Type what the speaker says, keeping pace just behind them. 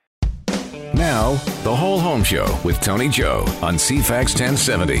Now, The Whole Home Show with Tony Joe on CFAX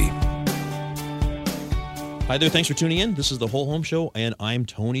 1070. Hi there, thanks for tuning in. This is The Whole Home Show, and I'm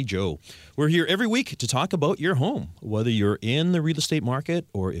Tony Joe. We're here every week to talk about your home, whether you're in the real estate market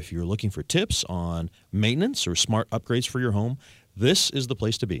or if you're looking for tips on maintenance or smart upgrades for your home. This is the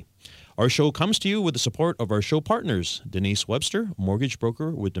place to be. Our show comes to you with the support of our show partners, Denise Webster, mortgage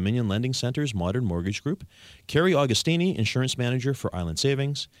broker with Dominion Lending Center's Modern Mortgage Group, Carrie Augustini, insurance manager for Island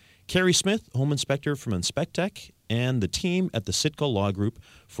Savings, Carrie Smith, home inspector from InspecTech, and the team at the Sitka Law Group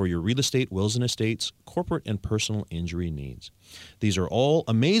for your real estate, wills and estates, corporate and personal injury needs. These are all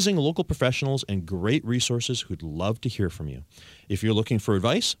amazing local professionals and great resources who'd love to hear from you. If you're looking for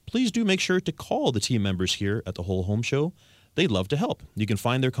advice, please do make sure to call the team members here at the Whole Home Show. They'd love to help. You can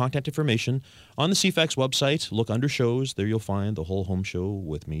find their contact information on the CFAX website. Look under shows. There you'll find the Whole Home Show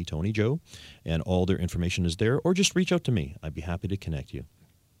with me, Tony Joe, and all their information is there. Or just reach out to me. I'd be happy to connect you.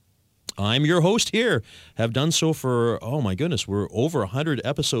 I'm your host here. Have done so for, oh my goodness, we're over 100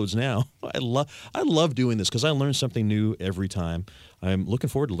 episodes now. I love doing this because I learn something new every time. I'm looking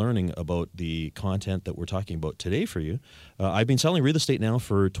forward to learning about the content that we're talking about today for you. I've been selling real estate now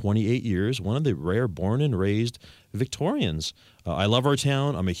for 28 years, one of the rare born and raised Victorians. I love our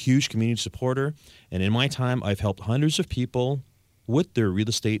town. I'm a huge community supporter. And in my time, I've helped hundreds of people with their real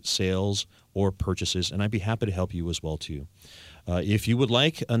estate sales or purchases, and I'd be happy to help you as well too. If you would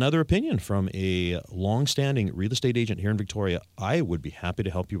like another opinion from a long-standing real estate agent here in Victoria, I would be happy to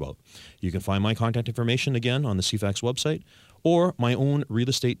help you out. You can find my contact information again on the CFAX website or my own real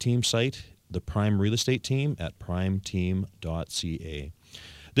estate team site, the Prime Real Estate Team at primeteam.ca.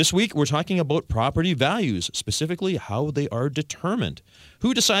 This week, we're talking about property values, specifically how they are determined.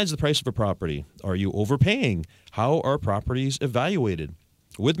 Who decides the price of a property? Are you overpaying? How are properties evaluated?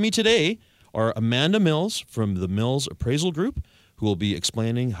 With me today are Amanda Mills from the Mills Appraisal Group, who will be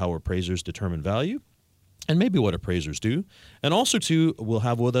explaining how appraisers determine value and maybe what appraisers do. And also, too, we'll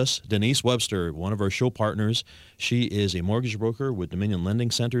have with us Denise Webster, one of our show partners. She is a mortgage broker with Dominion Lending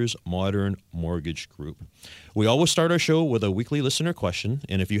Center's Modern Mortgage Group. We always start our show with a weekly listener question,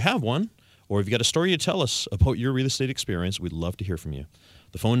 and if you have one, or if you've got a story to tell us about your real estate experience, we'd love to hear from you.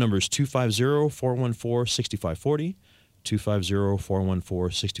 The phone number is 250-414-6540,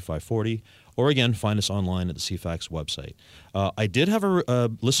 250-414-6540, or again, find us online at the CFAX website. I did have a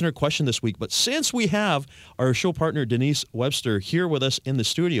listener question this week, but since we have our show partner, Denise Webster, here with us in the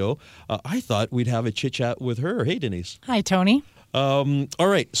studio, I thought we'd have a chit-chat with her. Hey, Denise. Hi, Tony. All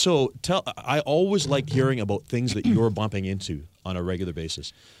right, so I always like hearing about things that you're bumping into on a regular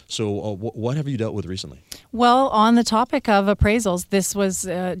basis. So what have you dealt with recently? Well, on the topic of appraisals, this was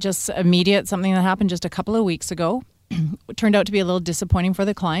just immediate, something that happened just a couple of weeks ago. It turned out to be a little disappointing for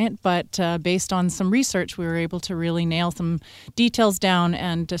the client, but based on some research, we were able to really nail some details down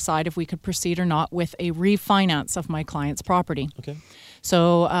and decide if we could proceed or not with a refinance of my client's property. Okay.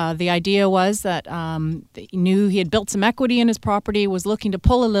 So the idea was that he knew he had built some equity in his property, was looking to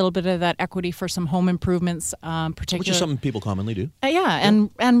pull a little bit of that equity for some home improvements, particularly. Which is something people commonly do. And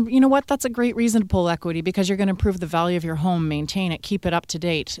you know what? That's a great reason to pull equity because you're going to improve the value of your home, maintain it, keep it up to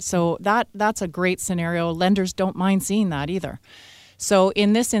date. So that's a great scenario. Lenders don't mind seeing that either. So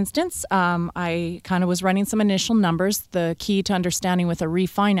in this instance, I kind of was running some initial numbers. The key to understanding with a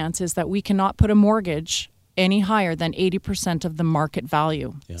refinance is that we cannot put a mortgage any higher than 80% of the market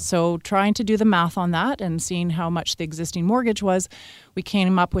value. Yeah. So trying to do the math on that and seeing how much the existing mortgage was, we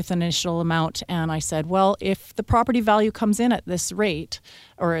came up with an initial amount, and I said, well, if the property value comes in at this rate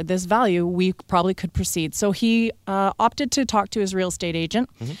or this value, we probably could proceed. So he opted to talk to his real estate agent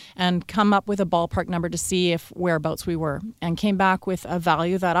and come up with a ballpark number to see if whereabouts we were, and came back with a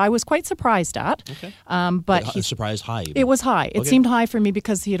value that I was quite surprised at. Okay. But he surprised high. It was high. It seemed high for me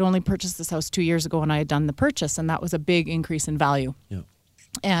because he had only purchased this house 2 years ago and I had done the purchase, and that was a big increase in value. Yeah.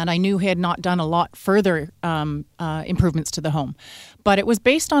 And I knew he had not done a lot further improvements to the home. But it was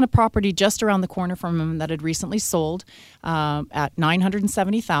based on a property just around the corner from him that had recently sold at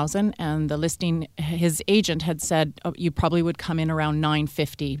 $970,000, and the listing, his agent had said you probably would come in around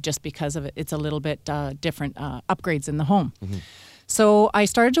 $950 just because of it's a little bit different upgrades in the home. Mm-hmm. So I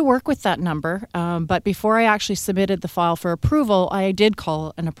started to work with that number, but before I actually submitted the file for approval, I did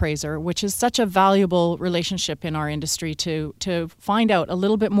call an appraiser, which is such a valuable relationship in our industry to find out a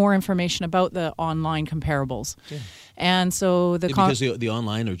little bit more information about the online comparables. Yeah. And so because the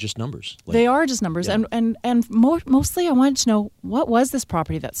online are just numbers. They are just numbers, yeah. and mostly I wanted to know what was this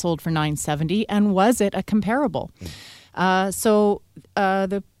property that sold for $970, and was it a comparable? Yeah. So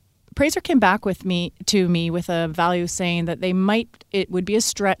the appraiser came back to me with a value saying that it would be a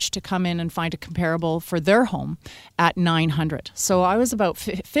stretch to come in and find a comparable for their home at $900. So I was about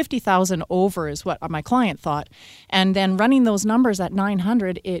 $50,000 over is what my client thought. And then running those numbers at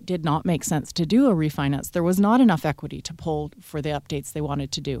 $900, it did not make sense to do a refinance. There was not enough equity to pull for the updates they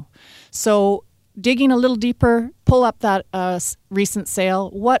wanted to do. So digging a little deeper, pull up that recent sale.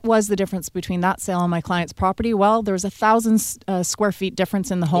 What was the difference between that sale and my client's property? Well, there was 1,000 square feet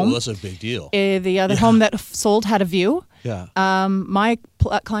difference in the home. Oh, that's a big deal. The other home that sold had a view. Yeah. My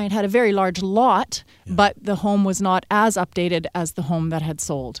client had a very large lot, but the home was not as updated as the home that had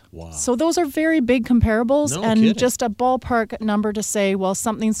sold. Wow. So those are very big comparables, No and kidding. just a ballpark number to say, well,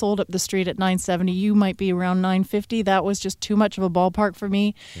 something sold up the street at $970, you might be around $950. That was just too much of a ballpark for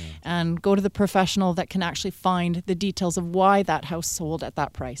me. Yeah. And go to the professional that can actually find the details of why that house sold at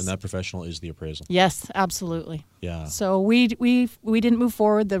that price. And that professional is the appraisal. Yes, absolutely. Yeah. So we didn't move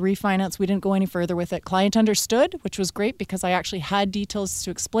forward the refinance. We didn't go any further with it. Client understood, which was great because I actually had details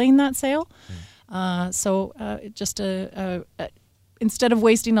to explain that sale. Instead of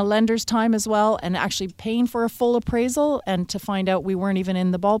wasting a lender's time as well and actually paying for a full appraisal and to find out we weren't even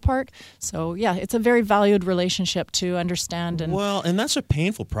in the ballpark. So yeah, it's a very valued relationship to understand. And that's a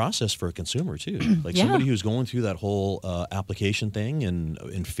painful process for a consumer too. Like somebody who's going through that whole application thing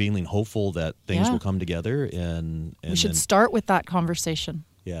and feeling hopeful that things will come together. And we should start with that conversation.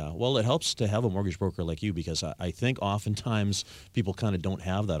 Yeah, well, it helps to have a mortgage broker like you because I think oftentimes people kind of don't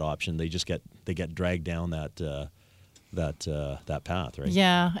have that option. They just get dragged down that path, right?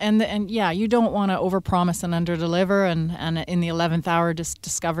 Yeah, and you don't want to overpromise and underdeliver, and in the 11th hour just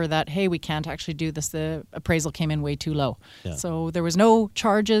discover that, hey, we can't actually do this. The appraisal came in way too low. Yeah. So there was no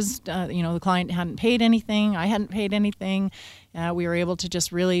charges. The client hadn't paid anything. I hadn't paid anything. We were able to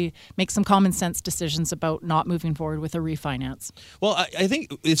just really make some common sense decisions about not moving forward with a refinance. Well, I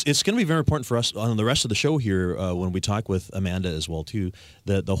think it's going to be very important for us on the rest of the show here when we talk with Amanda as well too.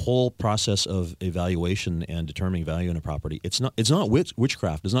 The whole process of evaluation and determining value in a property. It's not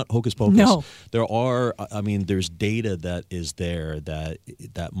witchcraft. It's not hocus pocus. No. There's data that is there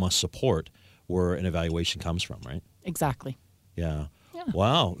that must support where an evaluation comes from, right? Exactly. Yeah.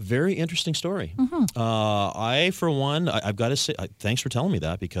 Wow, very interesting story. Mm-hmm. I, for one, I've got to say, thanks for telling me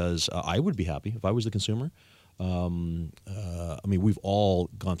that because I would be happy if I was the consumer. We've all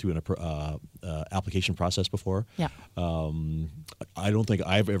gone through an application process before. Yeah. I don't think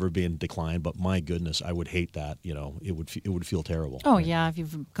I've ever been declined, but my goodness, I would hate that. It would feel terrible. Oh, right? Yeah. If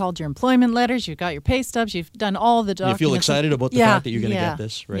you've called your employment letters, you've got your pay stubs, you've done all the documents. You feel excited about the fact that you're going to get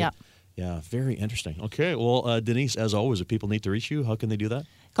this, right? Yeah. Yeah, very interesting. Okay, well, Denise, as always, if people need to reach you, how can they do that?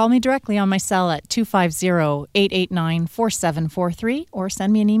 Call me directly on my cell at 250-889-4743 or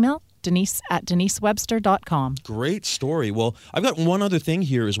send me an email, Denise@denisewebster.com. Great story. Well, I've got one other thing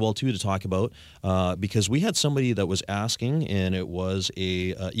here as well, too, to talk about because we had somebody that was asking, and it was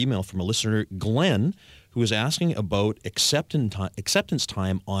a email from a listener, Glenn, who was asking about acceptance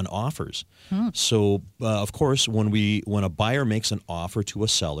time on offers. So, of course, when a buyer makes an offer to a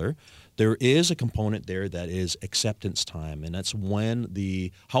seller, there is a component there that is acceptance time, and that's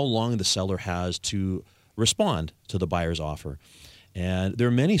how long the seller has to respond to the buyer's offer. And there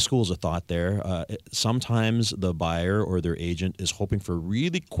are many schools of thought there. Sometimes the buyer or their agent is hoping for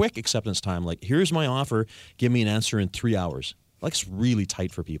really quick acceptance time, like, here's my offer, give me an answer in 3 hours. Like, it's really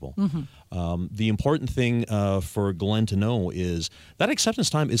tight for people. Mm-hmm. The important thing for Glenn to know is that acceptance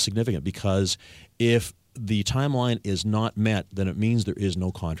time is significant because if the timeline is not met, then it means there is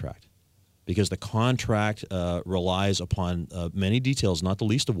no contract. Because the contract relies upon many details, not the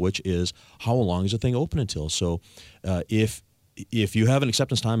least of which is how long is the thing open until. So if you have an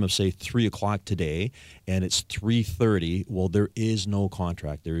acceptance time of, say, 3 o'clock today and it's 3:30, well, there is no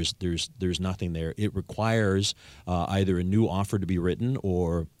contract. There's nothing there. It requires either a new offer to be written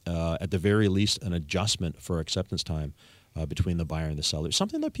or, at the very least, an adjustment for acceptance time between the buyer and the seller,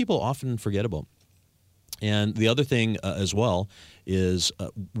 something that people often forget about. And the other thing as well is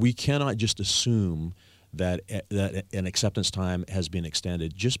we cannot just assume that an acceptance time has been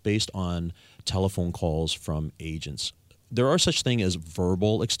extended just based on telephone calls from agents. There are such things as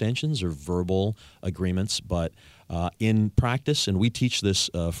verbal extensions or verbal agreements, but in practice, and we teach this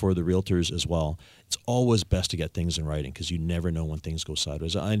for the realtors as well, it's always best to get things in writing because you never know when things go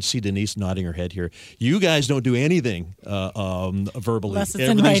sideways. I see Denise nodding her head here. You guys don't do anything verbally. Unless it's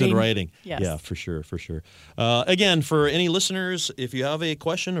Everything's in writing. Yes. Yeah, for sure. Again, for any listeners, if you have a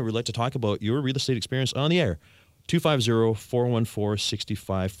question or would like to talk about your real estate experience on the air,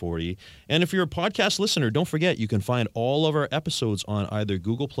 250-414-6540. And if you're a podcast listener, don't forget you can find all of our episodes on either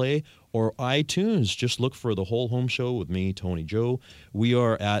Google Play or iTunes. Just look for The Whole Home Show with me, Tony Joe. We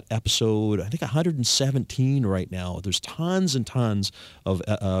are at episode, I think, 117 right now. There's tons and tons of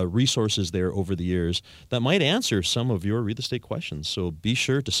resources there over the years that might answer some of your real estate questions. So be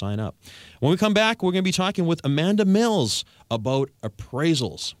sure to sign up. When we come back, we're going to be talking with Amanda Mills about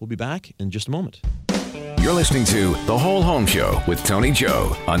appraisals. We'll be back in just a moment. You're listening to The Whole Home Show with Tony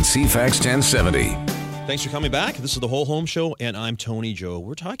Joe on CFAX 1070. Thanks for coming back. This is The Whole Home Show, and I'm Tony Joe.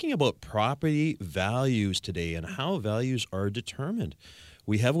 We're talking about property values today and how values are determined.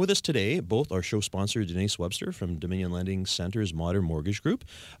 We have with us today both our show sponsor, Denise Webster from Dominion Lending Center's Modern Mortgage Group,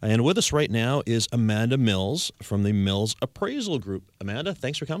 and with us right now is Amanda Mills from the Mills Appraisal Group. Amanda,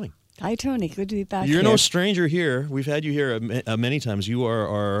 thanks for coming. Hi, Tony. Good to be back You're here. no stranger here. We've had you here many times. You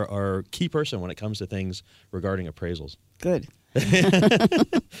are our key person when it comes to things regarding appraisals. Good.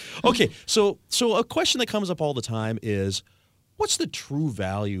 Okay, so a question that comes up all the time is, what's the true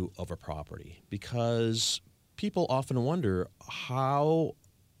value of a property? Because people often wonder how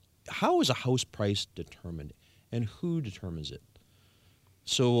is a house price determined and who determines it?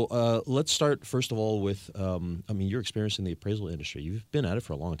 So let's start first of all with, your experience in the appraisal industry. You've been at it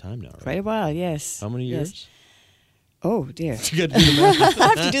for a long time now, right? Quite a while, yes. How many Yes. years? Oh, dear. You got to do the math. I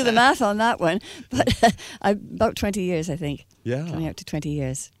have to do the math on that one. But about 20 years, I think. Yeah. Coming up to 20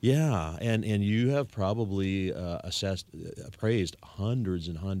 years. Yeah, and you have probably appraised hundreds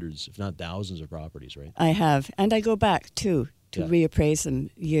and hundreds, if not thousands of properties, right? I have. And I go back, too, to Yeah. reappraise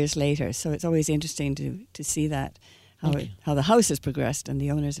them years later. So it's always interesting to see that, Okay. how the house has progressed and the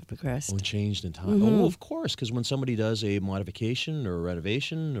owners have progressed. Oh, and changed in time. Mhm. Oh, of course, because when somebody does a modification or a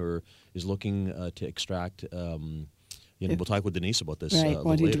renovation or is looking to extract, we'll talk with Denise about this. Right,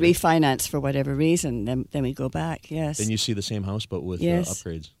 wanting to later. refinance for whatever reason, then we go back, yes. Then you see the same house but with Yes.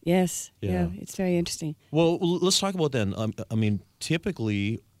 upgrades. Yes, Yeah. yeah, it's very interesting. Well, let's talk about then.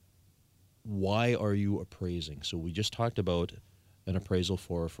 Typically, why are you appraising? So we just talked about an appraisal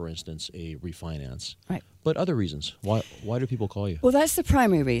for instance, a refinance. Right. But other reasons. Why do people call you? Well, that's the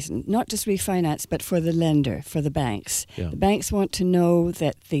primary reason, not just refinance, but for the lender, for the banks. Yeah. The banks want to know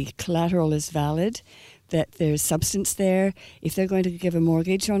that the collateral is valid, that there's substance there. If they're going to give a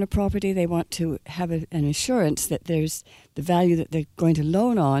mortgage on a property, they want to have an assurance that there's the value that they're going to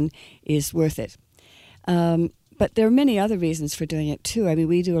loan on is worth it. But there are many other reasons for doing it too. I mean,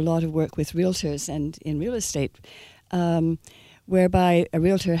 we do a lot of work with realtors and in real estate, whereby a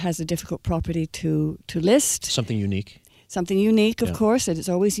realtor has a difficult property to list. Something unique. Something unique, of Yeah. course, and it's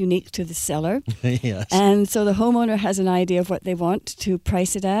always unique to the seller. Yes. And so the homeowner has an idea of what they want to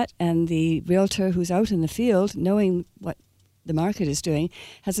price it at, and the realtor who's out in the field, knowing what the market is doing,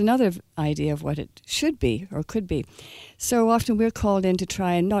 has another idea of what it should be or could be. So often we're called in to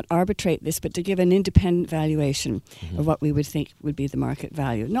try and not arbitrate this, but to give an independent valuation of what we would think would be the market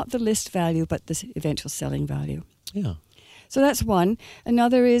value. Not the list value, but the eventual selling value. Yeah. So that's one.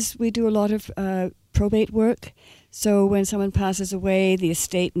 Another is we do a lot of probate work. So when someone passes away, the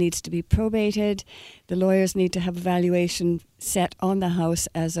estate needs to be probated. The lawyers need to have a valuation set on the house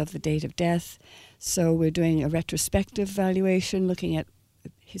as of the date of death. So we're doing a retrospective valuation, looking at a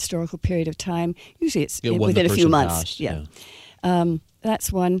historical period of time. Usually it's Yeah, when within the a few person months. passed, Yeah. yeah.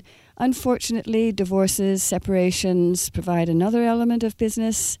 That's one. Unfortunately, divorces, separations provide another element of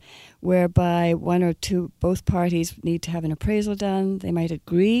business whereby both parties need to have an appraisal done. They might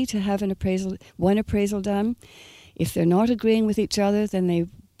agree to have one appraisal done. If they're not agreeing with each other, then they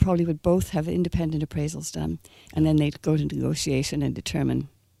probably would both have independent appraisals done. And then they'd go to negotiation and determine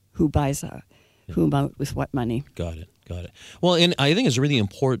who buys whom out with what money. Got it. Well, and I think it's really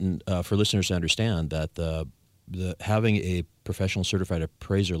important for listeners to understand that having a professional certified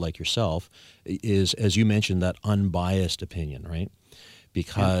appraiser like yourself is, as you mentioned, that unbiased opinion, right?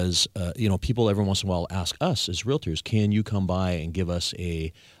 Because people every once in a while ask us as realtors, can you come by and give us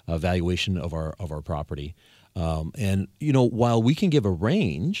a valuation of our property? And while we can give a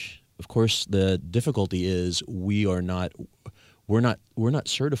range, of course, the difficulty is we're not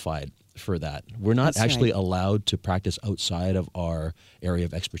certified for that. We're not That's actually right. allowed to practice outside of our area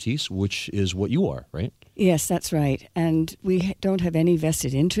of expertise, which is what you are, right? Yes, that's right. And we don't have any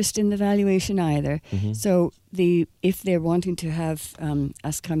vested interest in the valuation either. Mm-hmm. So if they're wanting to have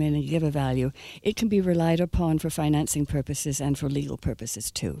us come in and give a value, it can be relied upon for financing purposes and for legal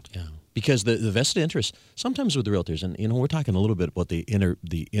purposes too. Yeah, because the vested interest sometimes with the realtors, and we're talking a little bit about the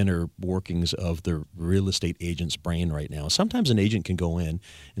inner workings of the real estate agent's brain right now. Sometimes an agent can go in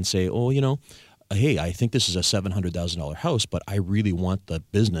and say, hey, I think this is a $700,000 house, but I really want the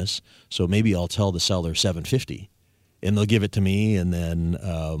business, so maybe I'll tell the seller $750,000. and they'll give it to me, and then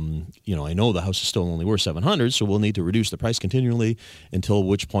I know the house is still only worth $700,000, so we'll need to reduce the price continually until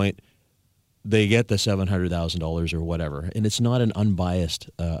which point they get the $700,000 or whatever. And it's not an unbiased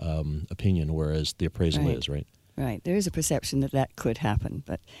opinion, whereas the appraisal is, right? Right. There is a perception that could happen,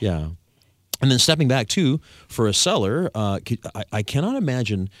 but yeah. And then stepping back, too, for a seller, I cannot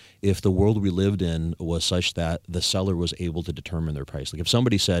imagine if the world we lived in was such that the seller was able to determine their price. Like if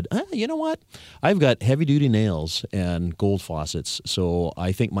somebody said, you know what, I've got heavy-duty nails and gold faucets, so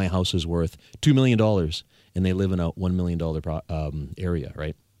I think my house is worth $2 million, and they live in a $1 million area,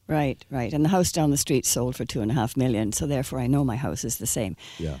 right? Right. And the house down the street sold for $2.5 million, so therefore I know my house is the same.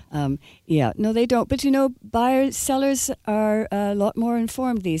 Yeah. No, they don't. But sellers are a lot more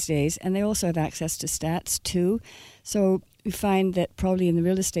informed these days, and they also have access to stats too. So we find that probably in the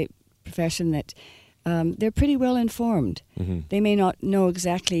real estate profession that they're pretty well informed. Mm-hmm. They may not know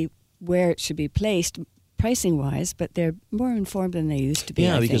exactly where it should be placed pricing-wise, but they're more informed than they used to be.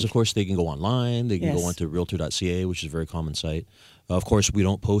 Yeah, I because think. Of course they can go online. They can Yes. go onto realtor.ca, which is a very common site. Of course, we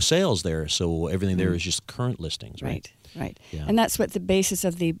don't post sales there, so everything there is just current listings, right? Right. Yeah. And that's what the basis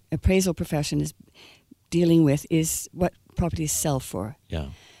of the appraisal profession is dealing with, is what properties sell for. Yeah.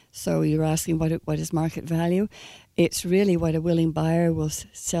 So you're asking what is market value? It's really what a willing buyer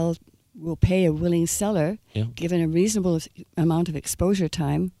will pay a willing seller, Yeah. given a reasonable amount of exposure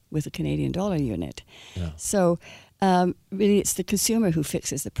time with a Canadian dollar unit. Yeah. So really it's the consumer who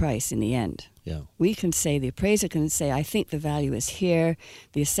fixes the price in the end. Yeah. We can say, the appraiser can say, I think the value is here.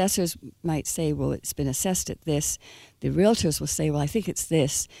 The assessors might say, well, it's been assessed at this. The realtors will say, well, I think it's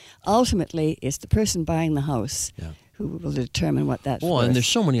this. Ultimately, it's the person buying the house who will determine what that's worth. And there's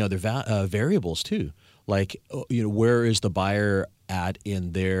so many other variables too. Like, where is the buyer at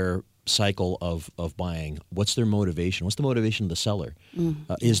in their cycle of buying? What's their motivation? What's the motivation of the seller?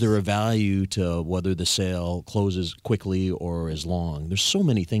 Is there a value to whether the sale closes quickly or is long? There's so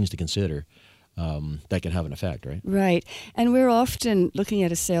many things to consider that can have an effect, right? Right. And we're often looking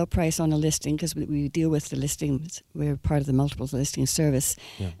at a sale price on a listing because we deal with the listings. We're part of the multiple listing service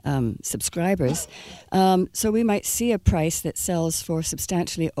subscribers. So we might see a price that sells for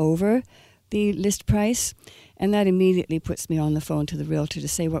substantially over the list price, and that immediately puts me on the phone to the realtor to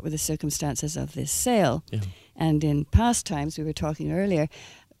say what were the circumstances of this sale. Yeah. And in past times, we were talking earlier,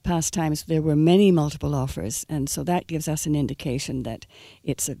 past times there were many multiple offers, and so that gives us an indication that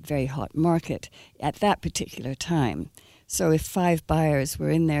it's a very hot market at that particular time. So if 5 buyers were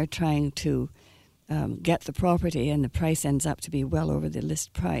in there trying to get the property and the price ends up to be well over the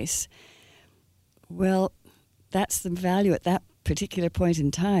list price, well, that's the value at that particular point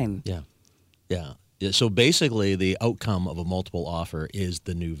in time. Yeah. So basically, the outcome of a multiple offer is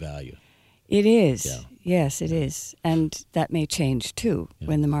the new value. It is. Yeah. Yes, it is. And that may change too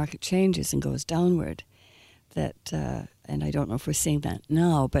when the market changes and goes downward. That, and I don't know if we're seeing that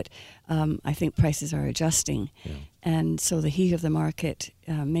now, but I think prices are adjusting. Yeah. And so the heat of the market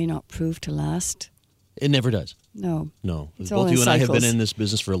may not prove to last. It never does. No. Both all in you and I have been cycles. in this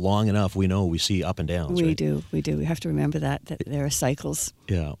business for long enough. We know we see up and downs. We right? do. We have to remember that there are cycles.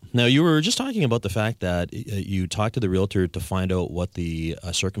 Yeah. Now, you were just talking about the fact that you talked to the realtor to find out what the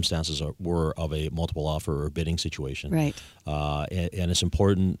circumstances were of a multiple offer or bidding situation. Right. And it's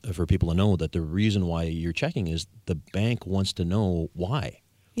important for people to know that the reason why you're checking is the bank wants to know why.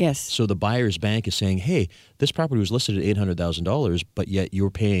 Yes. So the buyer's bank is saying, hey, this property was listed at $800,000, but yet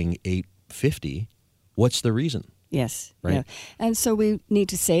you're paying $850,000. What's the reason? Yes. Right. Yeah. And so we need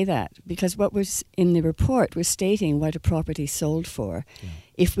to say that because what was in the report was stating what a property sold for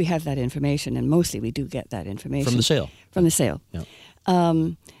if we have that information, and mostly we do get that information. From the sale. From the sale. Yeah.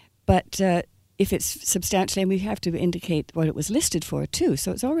 But if it's substantially, and we have to indicate what it was listed for too.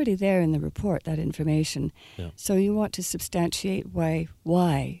 So it's already there in the report, that information. Yeah. So you want to substantiate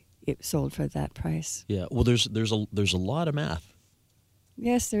why it sold for that price. Yeah. Well, there's a lot of math.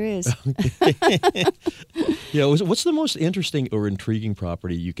 Yes, there is. Yeah. What's the most interesting or intriguing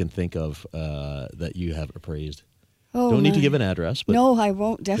property you can think of that you have appraised? Don't need to give an address. But No, I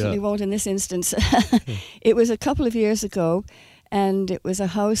won't. Definitely won't in this instance. It was a couple of years ago, and it was a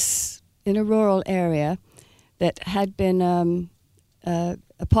house in a rural area that had been a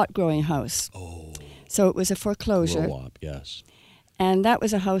pot-growing house. Oh. So it was a foreclosure. Grow up, yes. And that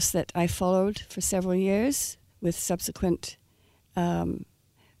was a house that I followed for several years with subsequent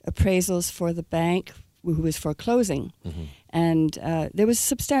appraisals for the bank who was foreclosing. Mm-hmm. And there was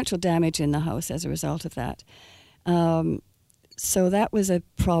substantial damage in the house as a result of that. So that was a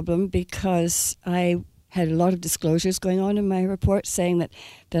problem because I had a lot of disclosures going on in my report saying that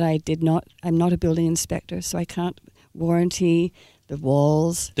I'm not a building inspector, so I can't warranty the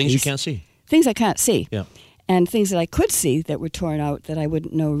walls. Things you can't see. Things I can't see. Yeah. and things that I could see that were torn out that I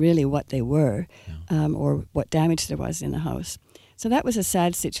wouldn't know really what they were or what damage there was in the house. So that was a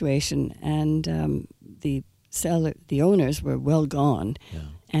sad situation, and the owners were well gone,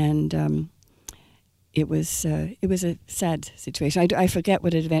 and it was a sad situation. I forget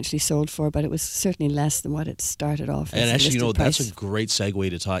what it eventually sold for, but it was certainly less than what it started off. And as actually, price. that's a great segue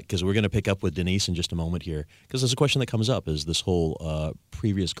to talk, because we're going to pick up with Denise in just a moment here, because there's a question that comes up, is this whole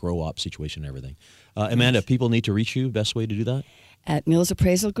previous grow-op situation and everything. Amanda, if people need to reach you, best way to do that? At Mills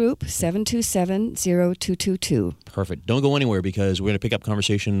Appraisal Group, 727-0222. Perfect. Don't go anywhere, because we're going to pick up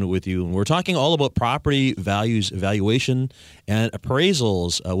conversation with you. And we're talking all about property values, evaluation, and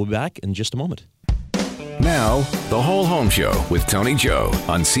appraisals. We'll be back in just a moment. Now, The Whole Home Show with Tony Joe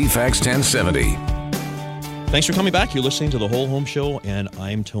on CFAX 1070. Thanks for coming back. You're listening to The Whole Home Show, and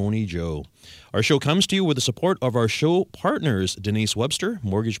I'm Tony Joe. Our show comes to you with the support of our show partners, Denise Webster,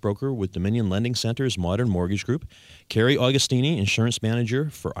 mortgage broker with Dominion Lending Center's Modern Mortgage Group, Carrie Augustini, insurance manager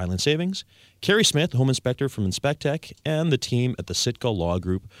for Island Savings, Carrie Smith, home inspector from Inspectech, and the team at the Sitka Law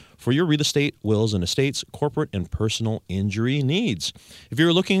Group for your real estate, wills and estates, corporate and personal injury needs. If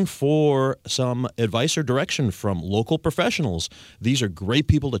you're looking for some advice or direction from local professionals, these are great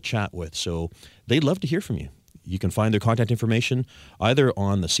people to chat with, so they'd love to hear from you. You can find their contact information either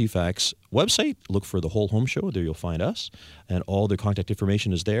on the CFAX website. Look for The Whole Home Show. There you'll find us. And all their contact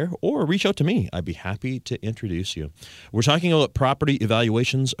information is there. Or reach out to me. I'd be happy to introduce you. We're talking about property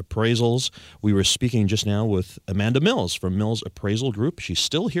evaluations, appraisals. We were speaking just now with Amanda Mills from Mills Appraisal Group. She's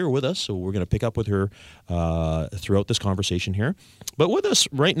still here with us, so we're going to pick up with her throughout this conversation here. But with us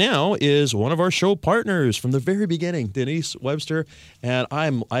right now is one of our show partners from the very beginning, Denise Webster. And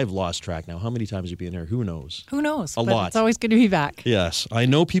I've lost track now. How many times have you been here? Who knows? Who knows? A But lot. It's always good to be back. Yes. I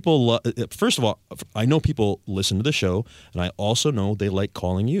know people, first of all, I know people listen to the show, and I also know they like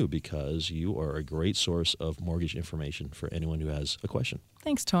calling you because you are a great source of mortgage information for anyone who has a question.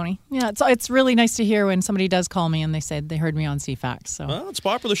 Thanks, Tony. Yeah, it's really nice to hear when somebody does call me and they said they heard me on CFAX. So. Well, it's a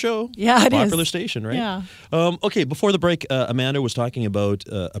popular show. Yeah, it is. Popular station, right? Yeah. Okay, before the break, Amanda was talking about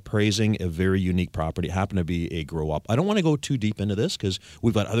appraising a very unique property. It happened to be a grow-up. I don't want to go too deep into this because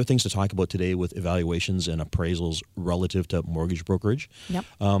we've got other things to talk about today with evaluations and appraisals relative to mortgage brokerage. Yep.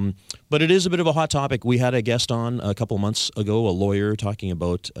 But it is a bit of a hot topic. We had a guest on a couple months ago, a lawyer, talking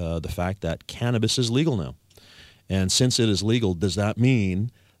about the fact that cannabis is legal now. And since it is legal, does that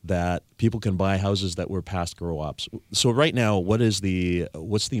mean that people can buy houses that were past grow-ops? So right now, what's the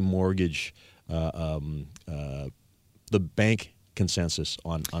mortgage, the bank consensus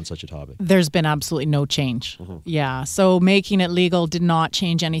on such a topic? There's been absolutely no change. Mm-hmm. Yeah. So making it legal did not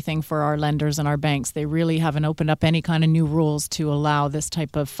change anything for our lenders and our banks. They really haven't opened up any kind of new rules to allow this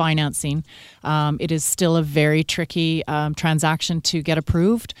type of financing. It is still a very tricky transaction to get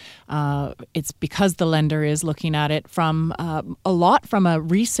approved. It's because the lender is looking at it from from a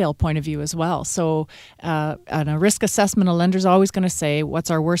resale point of view as well. So on a risk assessment, a lender's always going to say, what's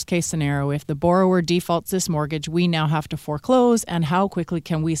our worst case scenario? If the borrower defaults this mortgage, we now have to foreclose, and how quickly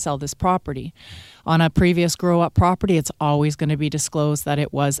can we sell this property? On a previous grow-up property, it's always going to be disclosed that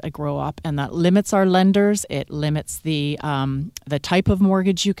it was a grow-up, and that limits our lenders. It limits the type of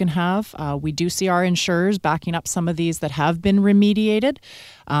mortgage you can have. We do see our insurers backing up some of these that have been remediated.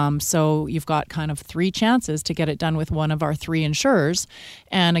 So you've got kind of 3 chances to get it done with one of our 3 insurers.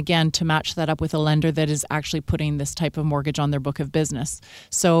 And again, to match that up with a lender that is actually putting this type of mortgage on their book of business.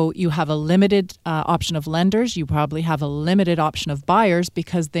 So you have a limited option of lenders. You probably have a limited option of buyers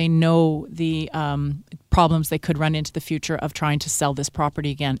because they know the problems they could run into the future of trying to sell this property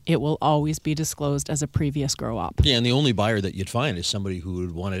again. It will always be disclosed as a previous grow-up. Yeah, and the only buyer that you'd find is somebody who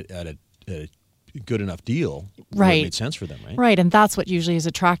would want it at a good enough deal. Right. Where it made sense for them, right? Right, and that's what usually is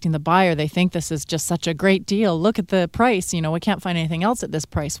attracting the buyer. They think this is just such a great deal. Look at the price. We can't find anything else at this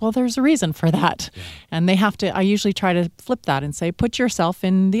price. Well, there's a reason for that. Yeah. And they have to, I usually try to flip that and say, put yourself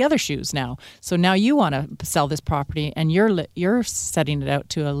in the other shoes now. So now you want to sell this property, and you're setting it out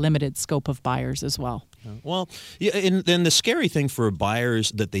to a limited scope of buyers as well. Well, yeah, and then the scary thing for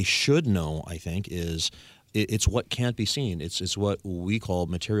buyers that they should know, I think, is it's what can't be seen. It's what we call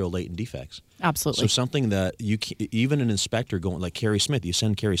material latent defects. Absolutely. So something that even an inspector going like Carrie Smith, you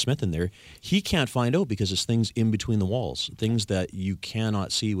send Carrie Smith in there, he can't find out because it's things in between the walls, things that you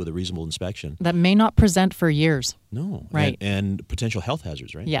cannot see with a reasonable inspection. That may not present for years. No. Right. And potential health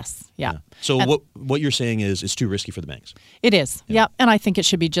hazards, right? Yes. Yeah. So And what you're saying is it's too risky for the banks. it is. Yeah. And I think it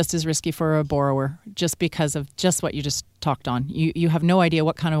should be just as risky for a borrower, just because of just what you just talked on. You have no idea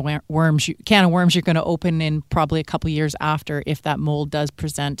what kind of can of worms you're going to open in probably a couple of years after, if that mold does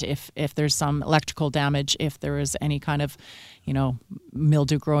present, if there's some electrical damage, if there is any kind of,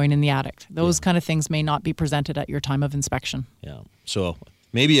 mildew growing in the attic. Those kind of things may not be presented at your time of inspection. Yeah. So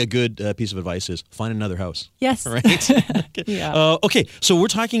maybe a good piece of advice is find another house. Yes. Right? Yeah. Okay, so we're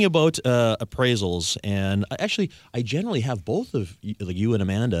talking about appraisals, and actually, I generally have both of you and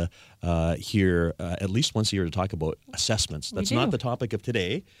Amanda here at least once a year to talk about assessments. That's not the topic of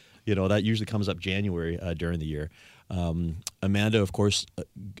today. That usually comes up January during the year. Amanda, of course,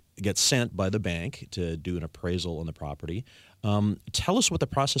 gets sent by the bank to do an appraisal on the property. Tell us what the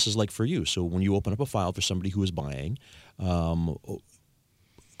process is like for you. So when you open up a file for somebody who is buying,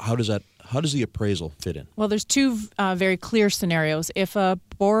 how does the appraisal fit in? Well, there's two very clear scenarios. If a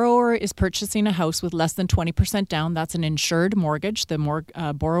borrower is purchasing a house with less than 20% down, that's an insured mortgage, the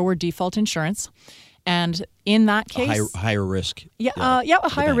borrower default insurance. And in that case, higher risk. A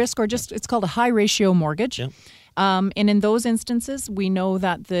higher risk, or just it's called a high ratio mortgage. Yeah. And in those instances, we know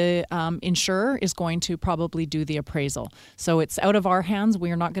that the insurer is going to probably do the appraisal. So it's out of our hands.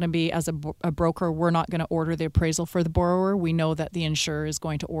 We are not going to be, as a broker, we're not going to order the appraisal for the borrower. We know that the insurer is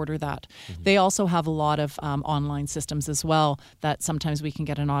going to order that. Mm-hmm. They also have a lot of online systems as well that sometimes we can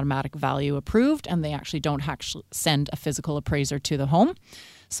get an automatic value approved, and they actually don't send a physical appraiser to the home.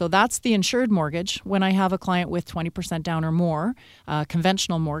 So that's the insured mortgage. When I have a client with 20% down or more,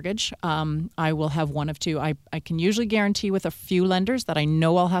 conventional mortgage, I will have one of two. I can usually guarantee with a few lenders that I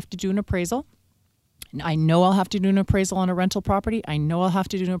know I'll have to do an appraisal. I know I'll have to do an appraisal on a rental property. I know I'll have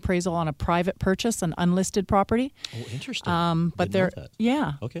to do an appraisal on a private purchase, an unlisted property. Oh, interesting. But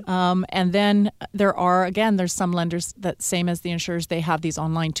Okay. And then there's some lenders that, same as the insurers, they have these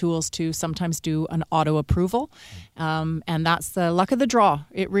online tools to sometimes do an auto approval. And that's the luck of the draw.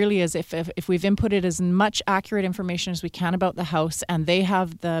 It really is. If we've inputted as much accurate information as we can about the house, and they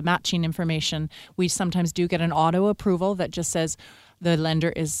have the matching information, we sometimes do get an auto approval that just says, the lender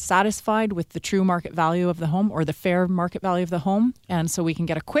is satisfied with the true market value of the home or the fair market value of the home. And so we can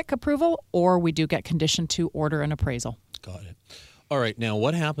get a quick approval, or we do get conditioned to order an appraisal. Got it. All right. Now,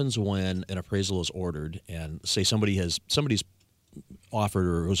 what happens when an appraisal is ordered and say somebody's offered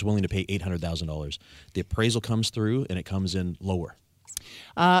or was willing to pay $800,000? The appraisal comes through and it comes in lower.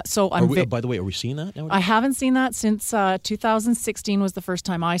 By the way, are we seeing that nowadays? I haven't seen that since 2016 was the first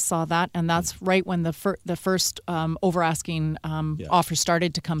time I saw that, and that's right when the first over-asking offers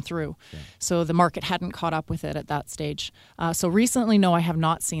started to come through. Yeah. So the market hadn't caught up with it at that stage. So recently, no, I have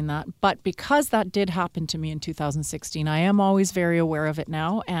not seen that. But because that did happen to me in 2016, I am always very aware of it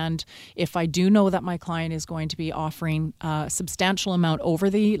now. And if I do know that my client is going to be offering a substantial amount over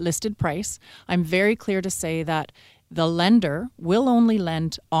the listed price, I'm very clear to say that the lender will only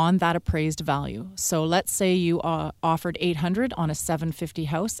lend on that appraised value. So let's say you offered $800 on a $750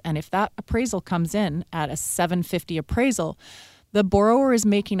 house, and if that appraisal comes in at a $750 appraisal, the borrower is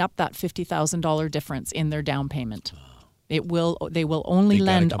making up that $50,000 difference in their down payment. They will only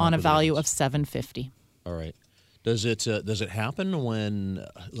lend on a value of $750. All right. Does it happen when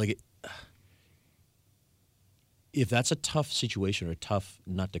if that's a tough situation or a tough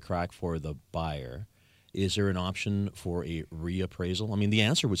nut to crack for the buyer? Is there an option for a reappraisal? I mean, the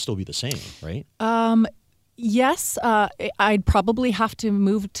answer would still be the same, right? Yes. I'd probably have to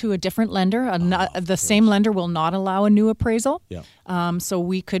move to a different lender. The same lender will not allow a new appraisal. Yeah. So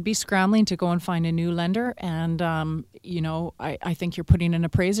we could be scrambling to go and find a new lender. And, I think you're putting an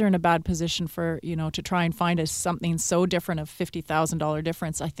appraiser in a bad position for, to try and find something so different, of $50,000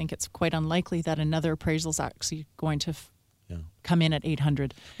 difference. I think it's quite unlikely that another appraisal is actually going to come in at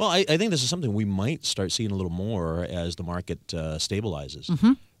 $800. Well, I think this is something we might start seeing a little more as the market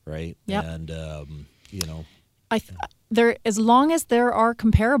stabilizes, right? Yep. And as long as there are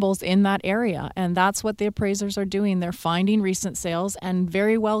comparables in that area, and that's what the appraisers are doing. They're finding recent sales, and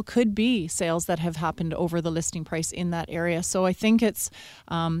very well could be sales that have happened over the listing price in that area. So I think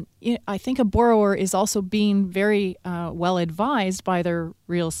I think a borrower is also being very well advised by their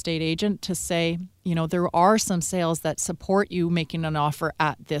real estate agent to say, there are some sales that support you making an offer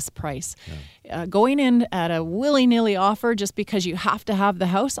at this price. Yeah. Going in at a willy-nilly offer just because you have to have the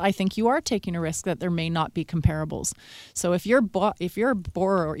house, I think you are taking a risk that there may not be comparables. So if your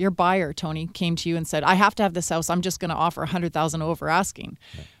borrower, your buyer, Tony, came to you and said, I have to have this house, I'm just going to offer $100,000 over asking.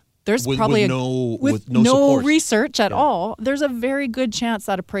 Yeah. There's probably with no research at all. There's a very good chance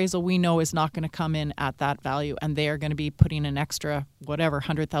that appraisal we know is not going to come in at that value, and they are going to be putting an extra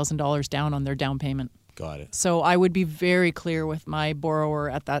 $100,000 down on their down payment. Got it. So I would be very clear with my borrower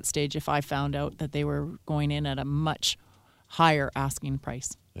at that stage if I found out that they were going in at a much higher asking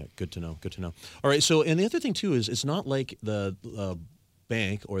price. Yeah, good to know. Good to know. All right. So, and the other thing too is it's not like the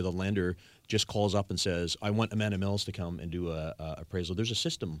bank or the lender just calls up and says, "I want Amanda Mills to come and do a appraisal." There's a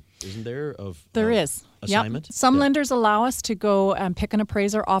system, isn't there? There is assignment. Yep. Some lenders allow us to go and pick an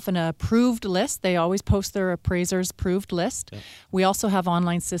appraiser off an approved list. They always post their appraiser's approved list. Yep. We also have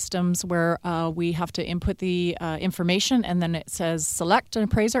online systems where we have to input the information, and then it says select an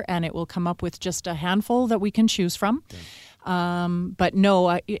appraiser, and it will come up with just a handful that we can choose from. Yeah. But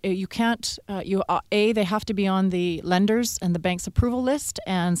no, you can't. They have to be on the lender's and the bank's approval list,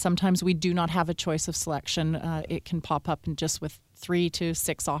 and sometimes we do not have a choice of selection. It can pop up in just with 3 to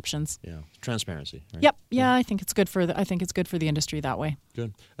 6 options. Yeah, transparency. Right? Yep. Yeah, I think it's good for the industry that way.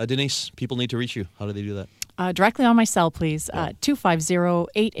 Good. Denise, people need to reach you. How do they do that? Directly on my cell, please.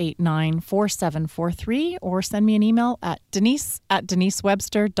 250-889-4743, or send me an email at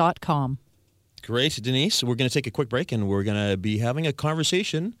denise@denisewebster.com. Great, Denise. We're going to take a quick break, and we're going to be having a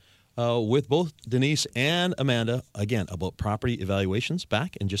conversation with both Denise and Amanda, again, about property evaluations.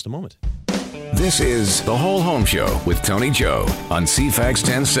 Back in just a moment. This is The Whole Home Show with Tony Joe on CFAX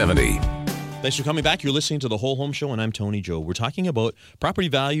 1070. Thanks for coming back. You're listening to The Whole Home Show, and I'm Tony Joe. We're talking about property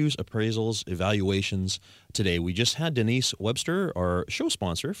values, appraisals, evaluations today. We just had Denise Webster, our show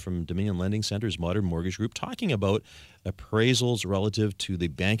sponsor from Dominion Lending Center's Modern Mortgage Group, talking about appraisals relative to the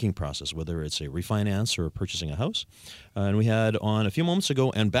banking process, whether it's a refinance or purchasing a house. And we had on a few moments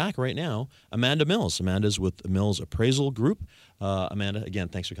ago and back right now, Amanda Mills. Amanda's with Mills Appraisal Group. Amanda, again,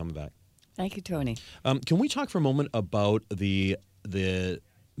 thanks for coming back. Thank you, Tony. Can we talk for a moment about the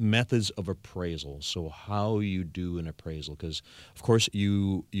methods of appraisal? So how you do an appraisal, because of course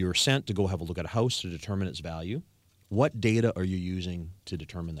you're sent to go have a look at a house to determine its value. What data are you using to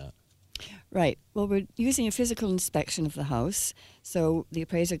determine that? Right. Well, we're using a physical inspection of the house. So the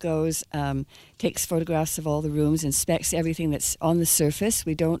appraiser goes, takes photographs of all the rooms, inspects everything that's on the surface.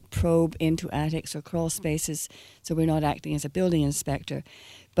 We don't probe into attics or crawl spaces, so we're not acting as a building inspector.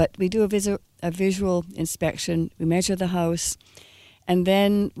 But we do a visual inspection. We measure the house. And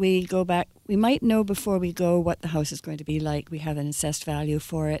then we go back. We might know before we go what the house is going to be like. We have an assessed value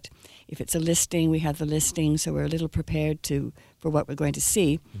for it. If it's a listing, we have the listing, so we're a little prepared for what we're going to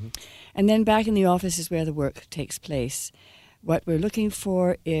see. Mm-hmm. And then back in the office is where the work takes place. What we're looking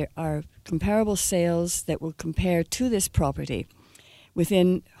for are comparable sales that will compare to this property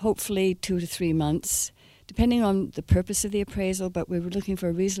within hopefully 2 to 3 months, depending on the purpose of the appraisal, but we were looking for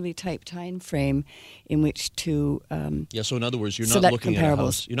a reasonably tight time frame in which to so in other words, you're not looking at a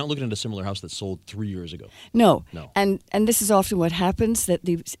house. You're not looking at a similar house that sold 3 years ago. No. And this is often what happens, that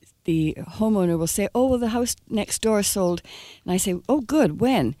the homeowner will say, "Oh, well, the house next door sold," and I say, "Oh, good.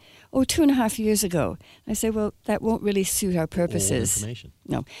 When?" "Oh, 2.5 years ago." I say, "Well, that won't really suit our purposes." Old information.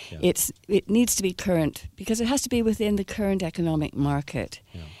 No, yeah. It needs to be current, because it has to be within the current economic market.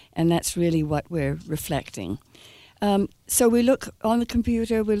 Yeah. And that's really what we're reflecting. So we look on the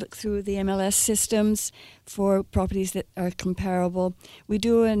computer, we look through the MLS systems for properties that are comparable. We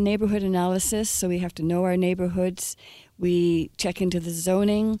do a neighborhood analysis, so we have to know our neighborhoods. We check into the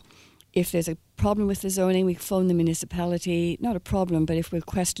zoning. If there's a problem with the zoning, we phone the municipality. Not a problem, but if we're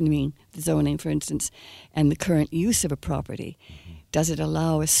questioning the zoning, for instance, and the current use of a property. Mm-hmm. Does it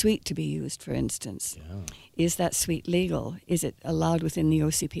allow a suite to be used, for instance? Yeah. Is that suite legal? Is it allowed within the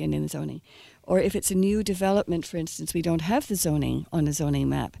OCP and in the zoning? Or if it's a new development, for instance, we don't have the zoning on a zoning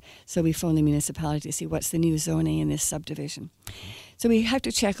map, so we phone the municipality to see what's the new zoning in this subdivision. Mm-hmm. So we have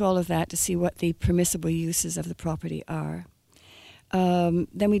to check all of that to see what the permissible uses of the property are.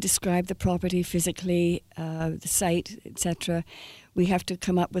 Then we describe the property physically, the site, etc. We have to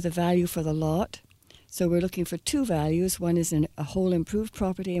come up with a value for the lot. So we're looking for 2 values. One is a whole improved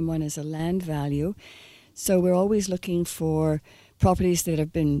property and one is a land value. So we're always looking for properties that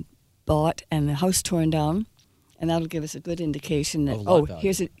have been bought and the house torn down, and that'll give us a good indication that,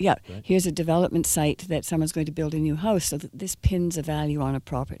 here's a development site that someone's going to build a new house, so that this pins a value on a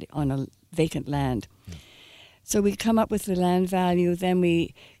property, on a vacant land. Yeah. So we come up with the land value, then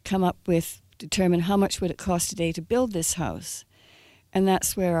we determine how much would it cost today to build this house. And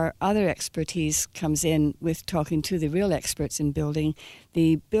that's where our other expertise comes in, with talking to the real experts in building,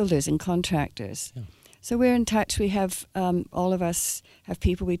 the builders and contractors. Yeah. So we're in touch. We have, all of us have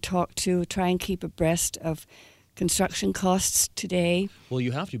people we talk to, try and keep abreast of construction costs today. Well,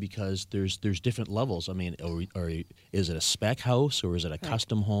 you have to, because there's different levels. I mean, is it a spec house or is it a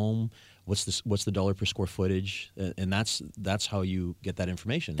custom home? What's the dollar per square footage? And that's how you get that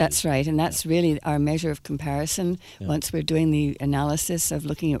information. That's right, and that's really our measure of comparison. Yeah. Once we're doing the analysis of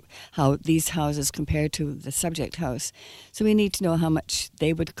looking at how these houses compare to the subject house. So we need to know how much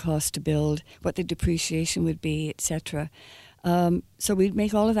they would cost to build, what the depreciation would be, etc. So we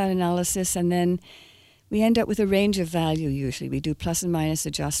make all of that analysis, and then we end up with a range of value usually. We do plus and minus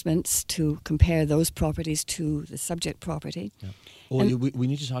adjustments to compare those properties to the subject property. Yeah. Well, we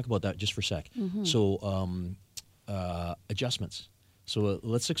need to talk about that just for a sec. Mm-hmm. So adjustments. So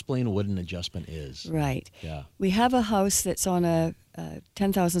let's explain what an adjustment is. Right. Yeah. We have a house that's on a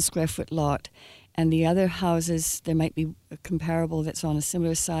 10,000 square foot lot, and the other houses, there might be a comparable that's on a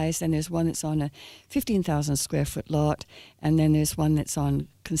similar size, and there's one that's on a 15,000 square foot lot, and then there's one that's on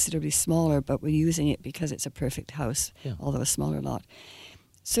considerably smaller, but we're using it because it's a perfect house, although a smaller lot.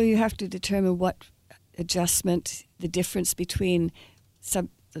 So you have to determine what adjustment, the difference between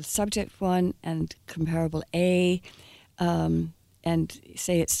the subject one and comparable A, and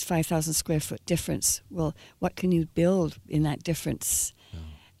say it's 5,000 square foot difference. Well, what can you build in that difference?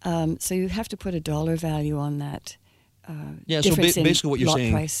 So you have to put a dollar value on that. So basically what you're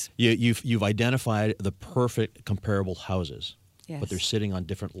saying, price. you've identified the perfect comparable houses, Yes. but they're sitting on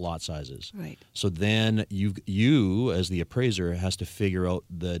different lot sizes. Right. So then you as the appraiser has to figure out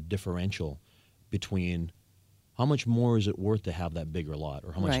the differential between how much more is it worth to have that bigger lot,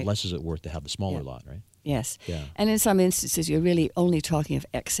 or how much less is it worth to have the smaller lot, right? Yes. Yeah. And in some instances, you're really only talking of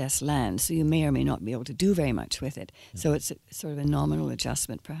excess land, so you may or may not be able to do very much with it. Yeah. So it's sort of a nominal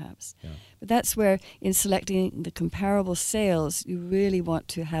adjustment, perhaps. Yeah. But that's where, in selecting the comparable sales, you really want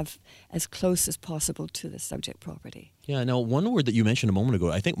to have as close as possible to the subject property. Yeah. Now, one word that you mentioned a moment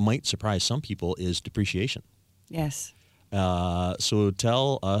ago, I think might surprise some people, is depreciation. Yes. So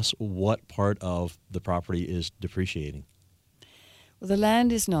tell us what part of the property is depreciating. Well, the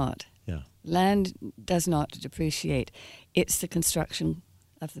land is not. Yeah. Land does not depreciate. It's the construction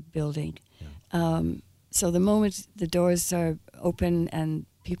of the building. Yeah. So the moment the doors are open and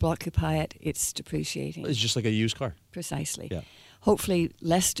people occupy it, it's depreciating. It's just like a used car. Precisely. Yeah. Hopefully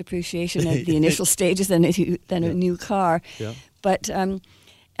less depreciation at the initial stages than a new car. Yeah. But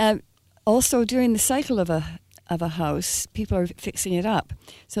also during the cycle of a house, people are fixing it up.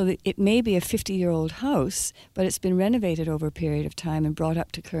 So that it may be a 50-year-old house, but it's been renovated over a period of time and brought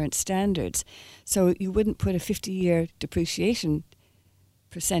up to current standards. So you wouldn't put a 50-year depreciation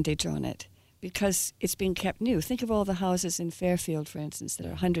percentage on it because it's been kept new. Think of all the houses in Fairfield, for instance, that are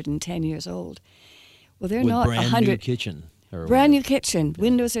 110 years old. Well, they're not 100. Brand new kitchen. Brand new kitchen.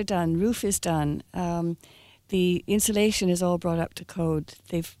 Windows are done. Roof is done. The insulation is all brought up to code.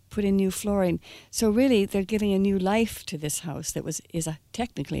 They've put in new flooring. So really, they're giving a new life to this house that is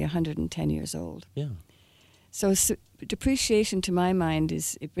technically 110 years old. Yeah. So depreciation, to my mind,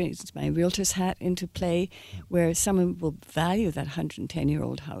 it brings my realtor's hat into play, where someone will value that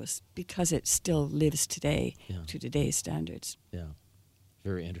 110-year-old house because it still lives today to today's standards. Yeah.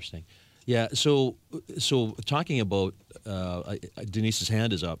 Very interesting. Yeah. So talking about Denise's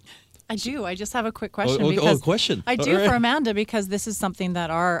hand is up. I do. I just have a quick question. Question. I do for Amanda, because this is something that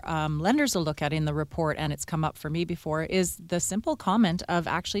our lenders will look at in the report, and it's come up for me before, is the simple comment of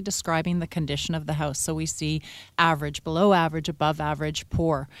actually describing the condition of the house. So we see average, below average, above average,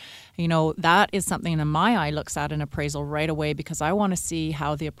 poor. You know, that is something in my eye looks at an appraisal right away, because I want to see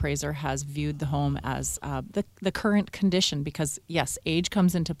how the appraiser has viewed the home as the current condition, because yes, age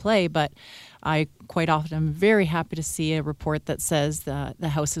comes into play, but I quite often am very happy to see a report that says the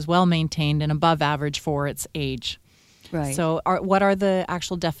house is well maintained and above average for its age. Right. So what are the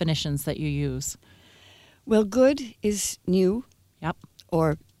actual definitions that you use? Well, good is new. Yep.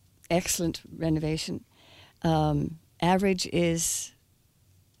 Or excellent renovation. Average is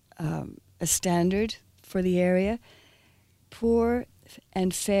a standard for the area. Poor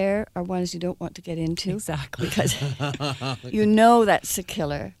and fair are ones you don't want to get into. Exactly. Because you know that's a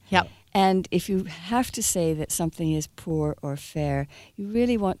killer. Yep. And if you have to say that something is poor or fair, you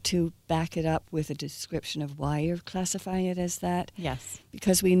really want to back it up with a description of why you're classifying it as that. Yes.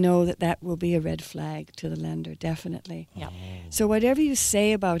 Because we know that will be a red flag to the lender, definitely. Yep. So whatever you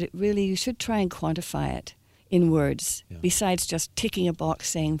say about it, really, you should try and quantify it in words, besides just ticking a box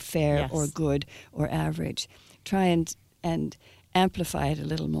saying fair or good or average. Try and amplify it a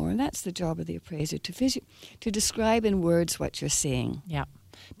little more. And that's the job of the appraiser, to describe in words what you're seeing. Yeah.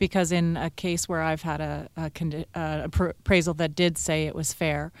 because in a case where I've had appraisal that did say it was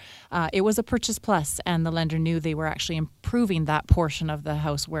fair, it was a purchase plus, and the lender knew they were actually improving that portion of the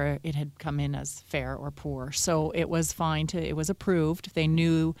house where it had come in as fair or poor. So it was fine it was approved. They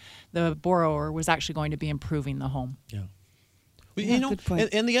knew the borrower was actually going to be improving the home. Yeah. Well, Yeah, good point.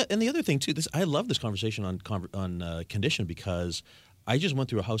 and the other thing too, I love this conversation on condition, because I just went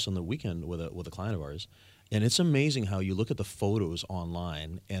through a house on the weekend with a client of ours, and it's amazing how you look at the photos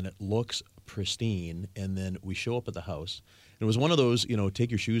online and it looks pristine, and then we show up at the house. And it was one of those,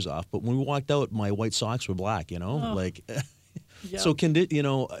 take your shoes off, but when we walked out, my white socks were black. Yeah. So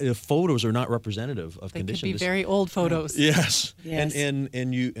if photos are not representative of They condition. could be very old photos. Yes. Yes.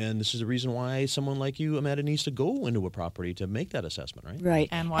 And this is the reason why someone like you, Amanda, needs to go into a property to make that assessment, right? Right.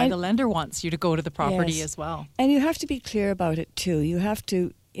 And why the lender wants you to go to the property Yes. as well. And you have to be clear about it too. You have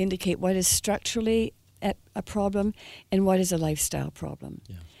to indicate what is structurally a problem and what is a lifestyle problem.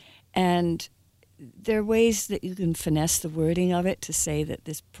 Yeah. And there are ways that you can finesse the wording of it to say that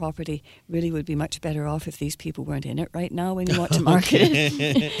this property really would be much better off if these people weren't in it right now when you want to market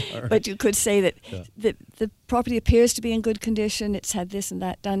it. All right. But you could say that the property appears to be in good condition, it's had this and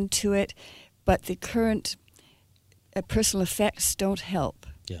that done to it, but the current personal effects don't help.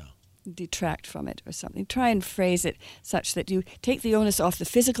 Yeah. Detract from it or something. Try and phrase it such that you take the onus off the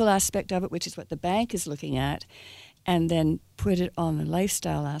physical aspect of it, which is what the bank is looking at, and then put it on the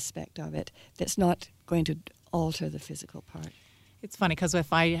lifestyle aspect of it that's not going to alter the physical part. It's funny because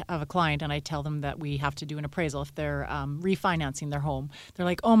if I have a client and I tell them that we have to do an appraisal if they're refinancing their home, they're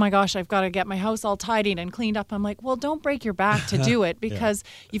like, "Oh my gosh, I've got to get my house all tidied and cleaned up." I'm like, "Well, don't break your back to do it because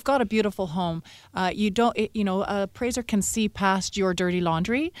you've got a beautiful home. An appraiser can see past your dirty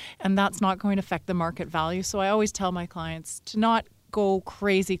laundry, and that's not going to affect the market value." So I always tell my clients to not go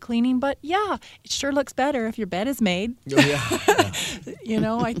crazy cleaning, but yeah, it sure looks better if your bed is made.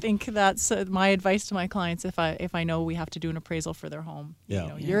 I think that's my advice to my clients if I know we have to do an appraisal for their home.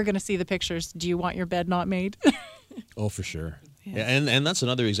 You're going to see the pictures. Do you want your bed not made? Oh, for sure. Yes. Yeah, and that's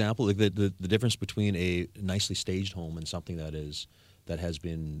another example, like the difference between a nicely staged home and something that has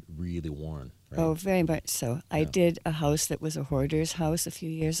been really worn. Right? Oh, very much so. I did a house that was a hoarder's house a few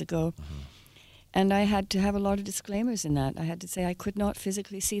years ago. And I had to have a lot of disclaimers in that. I had to say I could not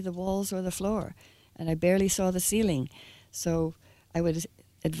physically see the walls or the floor, and I barely saw the ceiling. So I would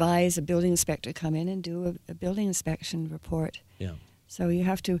advise a building inspector come in and do a building inspection report. Yeah. So you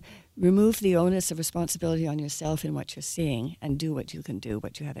have to remove the onus of responsibility on yourself in what you're seeing and do what you can do,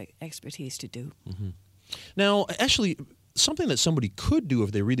 what you have expertise to do. Mm-hmm. Now, actually, something that somebody could do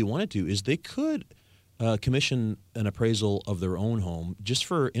if they really wanted to is they could commission an appraisal of their own home just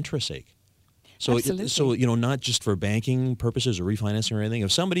for interest sake. Absolutely. Not just for banking purposes or refinancing or anything.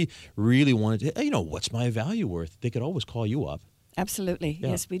 If somebody really wanted to, what's my value worth? They could always call you up. Absolutely. Yeah.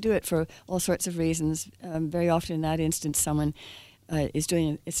 Yes, we do it for all sorts of reasons. Very often in that instance, someone is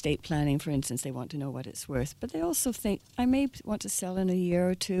doing estate planning, for instance. They want to know what it's worth. But they also think, I may want to sell in a year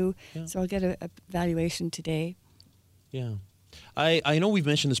or two, so I'll get a valuation today. Yeah. I know we've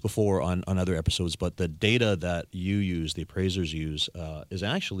mentioned this before on other episodes, but the data that you use, the appraisers use, is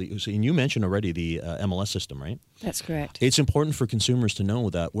actually, and you mentioned already the MLS system, right? That's correct. It's important for consumers to know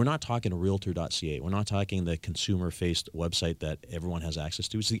that we're not talking a realtor.ca. We're not talking the consumer-faced website that everyone has access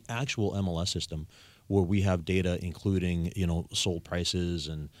to. It's the actual MLS system where we have data including, sold prices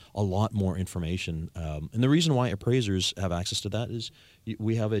and a lot more information. And the reason why appraisers have access to that is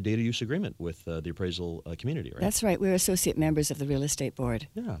we have a data use agreement with the appraisal community, right? That's right. We're associate members of the real estate board.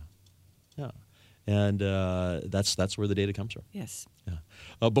 Yeah. And that's where the data comes from. Yes. Yeah.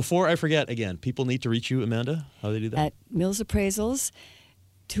 Before I forget, again, people need to reach you, Amanda. How do they do that? At Mills Appraisals,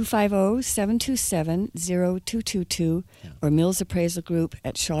 250-727-0222, or Mills Appraisal Group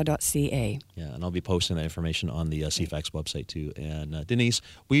at shaw.ca. Yeah, and I'll be posting that information on the CFAX website too. And Denise,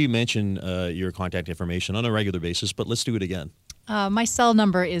 we mention your contact information on a regular basis, but let's do it again. My cell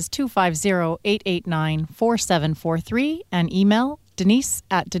number is 250-889-4743 and email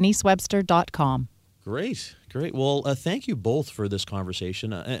denise@denisewebster.com. Great. Well, thank you both for this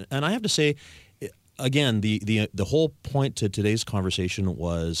conversation. And I have to say, again, the whole point to today's conversation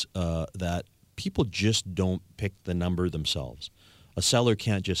was that people just don't pick the number themselves. A seller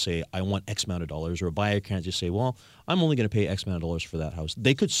can't just say, I want X amount of dollars, or a buyer can't just say, well, I'm only going to pay X amount of dollars for that house.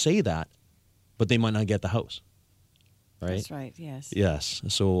 They could say that, but they might not get the house. Right? That's right, yes. Yes.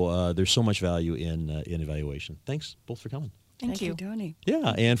 So there's so much value in evaluation. Thanks both for coming. Thank you, Tony.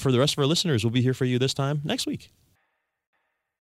 Yeah, and for the rest of our listeners, we'll be here for you this time next week.